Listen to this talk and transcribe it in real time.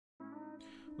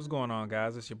What's going on,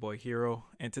 guys? It's your boy Hero,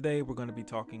 and today we're going to be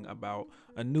talking about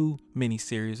a new mini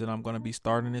series that I'm going to be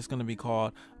starting. It's going to be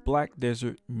called Black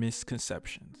Desert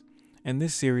Misconceptions. In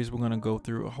this series, we're going to go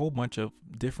through a whole bunch of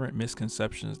different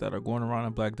misconceptions that are going around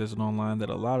in Black Desert Online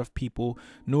that a lot of people,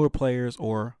 newer players,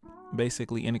 or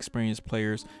basically inexperienced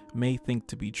players may think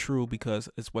to be true because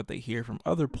it's what they hear from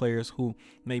other players who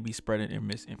may be spreading their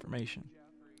misinformation.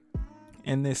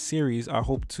 In this series, I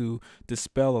hope to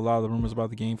dispel a lot of the rumors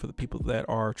about the game for the people that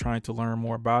are trying to learn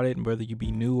more about it, and whether you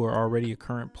be new or already a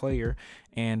current player,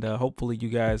 and hopefully you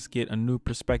guys get a new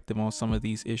perspective on some of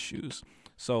these issues.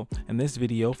 So in this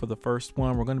video, for the first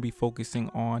one, we're going to be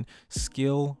focusing on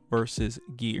skill versus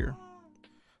gear.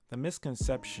 The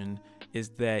misconception is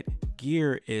that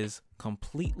gear is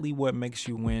completely what makes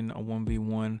you win a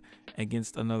 1v1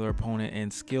 against another opponent,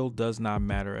 and skill does not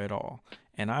matter at all.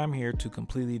 And I'm here to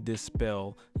completely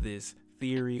dispel this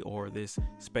theory or this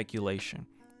speculation.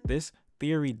 This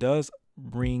theory does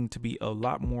bring to be a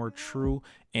lot more true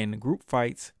in group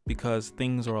fights because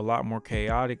things are a lot more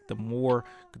chaotic the more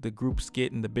the groups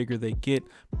get and the bigger they get.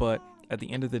 But at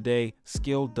the end of the day,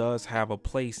 skill does have a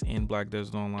place in Black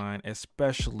Desert Online,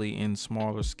 especially in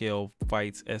smaller scale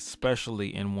fights,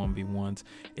 especially in 1v1s.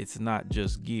 It's not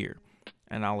just gear,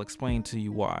 and I'll explain to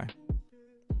you why.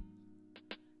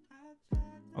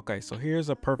 Okay, so here's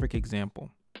a perfect example.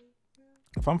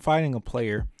 If I'm fighting a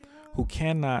player who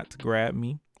cannot grab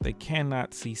me, they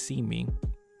cannot CC me,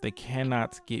 they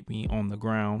cannot get me on the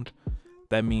ground,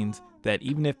 that means that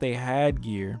even if they had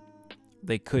gear,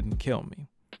 they couldn't kill me.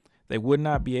 They would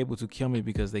not be able to kill me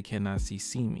because they cannot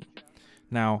CC me.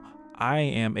 Now, I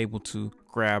am able to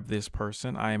grab this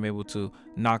person. I am able to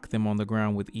knock them on the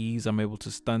ground with ease. I'm able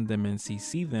to stun them and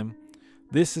CC them.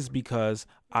 This is because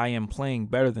I am playing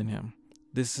better than him.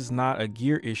 This is not a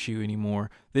gear issue anymore.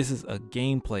 This is a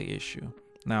gameplay issue.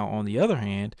 Now, on the other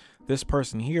hand, this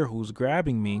person here who's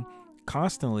grabbing me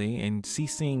constantly and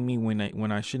CCing me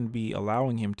when I shouldn't be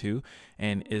allowing him to,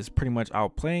 and is pretty much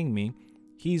outplaying me,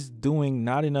 he's doing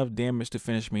not enough damage to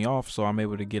finish me off, so I'm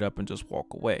able to get up and just walk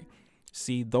away.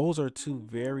 See, those are two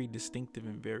very distinctive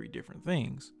and very different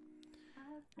things.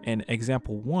 In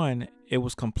example one, it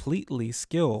was completely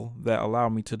skill that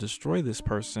allowed me to destroy this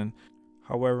person.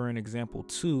 However, in example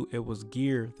two, it was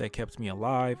gear that kept me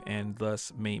alive and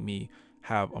thus made me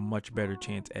have a much better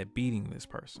chance at beating this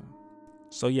person.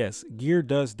 So yes, gear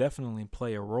does definitely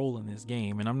play a role in this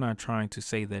game, and I'm not trying to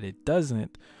say that it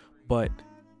doesn't, but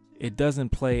it doesn't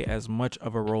play as much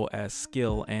of a role as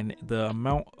skill, and the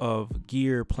amount of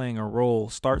gear playing a role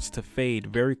starts to fade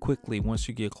very quickly once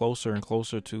you get closer and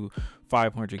closer to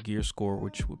 500 gear score,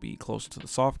 which would be closer to the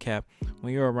soft cap.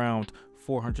 When you're around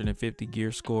 450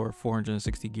 gear score,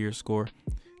 460 gear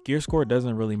score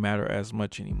doesn't really matter as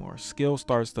much anymore. Skill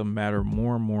starts to matter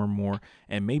more and more and more,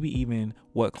 and maybe even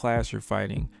what class you're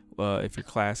fighting. If your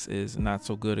class is not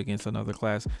so good against another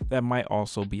class, that might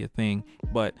also be a thing.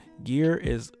 But gear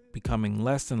is becoming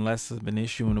less and less of an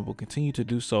issue, and it will continue to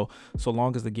do so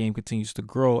long as the game continues to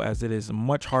grow, as it is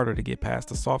much harder to get past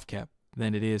the soft cap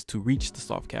than it is to reach the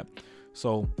soft cap.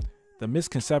 So the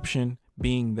misconception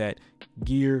being that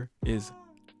gear is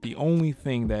the only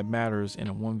thing that matters in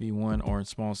a 1v1 or in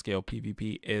small scale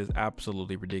PvP is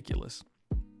absolutely ridiculous.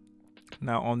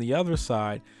 Now, on the other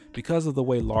side, because of the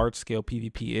way large scale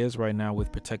PvP is right now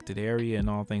with protected area and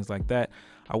all things like that,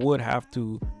 I would have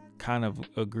to kind of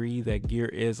agree that gear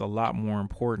is a lot more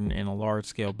important in a large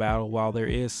scale battle. While there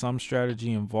is some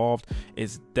strategy involved,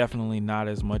 it's definitely not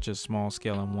as much as small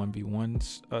scale and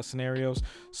 1v1 scenarios.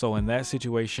 So in that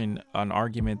situation, an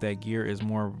argument that gear is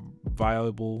more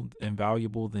viable and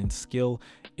valuable than skill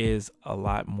is a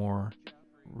lot more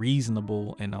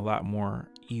reasonable and a lot more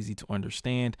easy to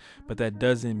understand, but that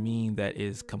doesn't mean that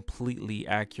is completely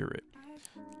accurate.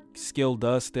 Skill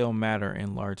does still matter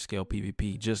in large scale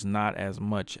PvP, just not as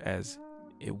much as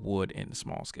it would in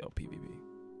small scale PvP.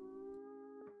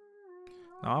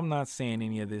 Now, I'm not saying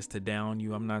any of this to down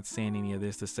you. I'm not saying any of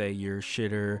this to say you're a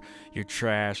shitter, you're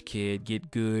trash, kid, get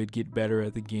good, get better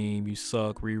at the game, you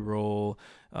suck, reroll,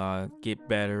 get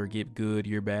better, get good,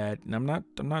 you're bad. And I'm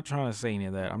not trying to say any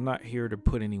of that. I'm not here to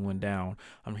put anyone down.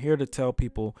 I'm here to tell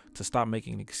people to stop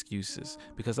making excuses,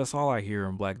 because that's all I hear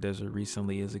in Black Desert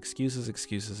recently is excuses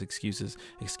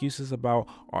about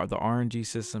the RNG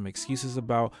system, excuses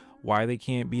about why they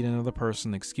can't beat another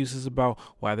person, excuses about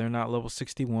why they're not level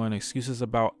 61, excuses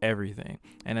about everything.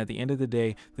 And at the end of the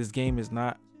day, this game is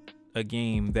not a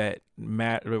game that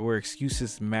where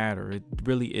excuses matter. It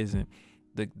really isn't.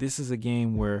 This is a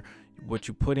game where what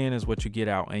you put in is what you get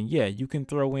out. And yeah, you can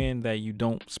throw in that you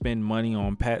don't spend money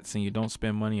on pets and you don't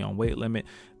spend money on weight limit.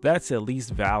 That's at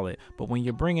least valid. But when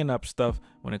you're bringing up stuff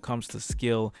when it comes to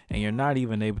skill and you're not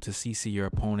even able to CC your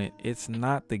opponent, it's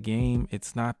not the game,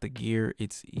 it's not the gear,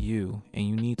 it's you. And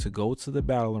you need to go to the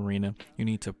battle arena. You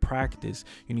need to practice.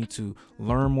 You need to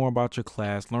learn more about your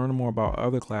class, learn more about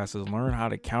other classes, learn how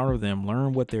to counter them,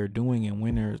 learn what they're doing and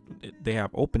when they have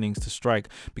openings to strike.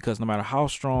 Because no matter how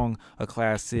strong a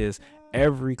class is,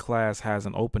 every class has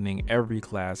an opening, every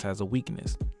class has a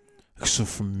weakness. Except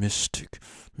for Mystic.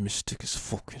 Mystic is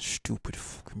fucking stupid,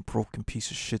 fucking broken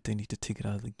piece of shit. They need to take it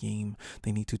out of the game.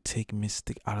 They need to take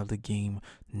Mystic out of the game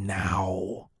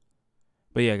now.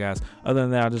 But yeah, guys, other than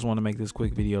that, I just want to make this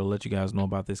quick video to let you guys know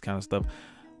about this kind of stuff.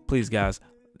 Please, guys,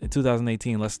 in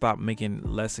 2018, let's stop making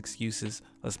less excuses.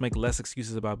 Let's make less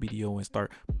excuses about BDO and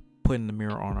start putting the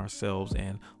mirror on ourselves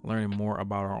and learning more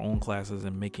about our own classes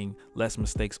and making less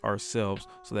mistakes ourselves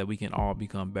so that we can all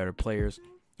become better players.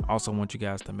 I also want you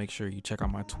guys to make sure you check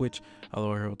out my Twitch,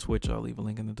 Hello Hero Twitch. I'll leave a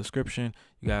link in the description.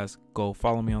 You guys go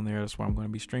follow me on there. That's where I'm going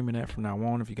to be streaming at from now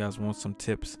on if you guys want some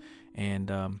tips. And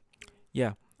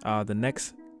the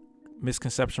next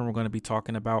misconception we're going to be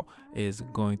talking about is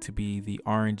going to be the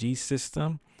RNG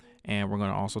system. And we're going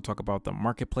to also talk about the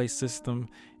marketplace system.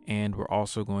 And we're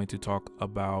also going to talk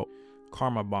about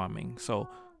karma bombing. So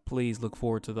please look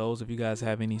forward to those. If you guys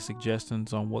have any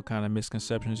suggestions on what kind of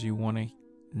misconceptions you want to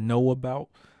know about,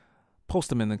 post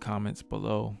them in the comments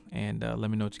below and let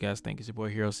me know what you guys think. It's your boy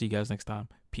Hero. See you guys next time.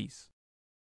 Peace.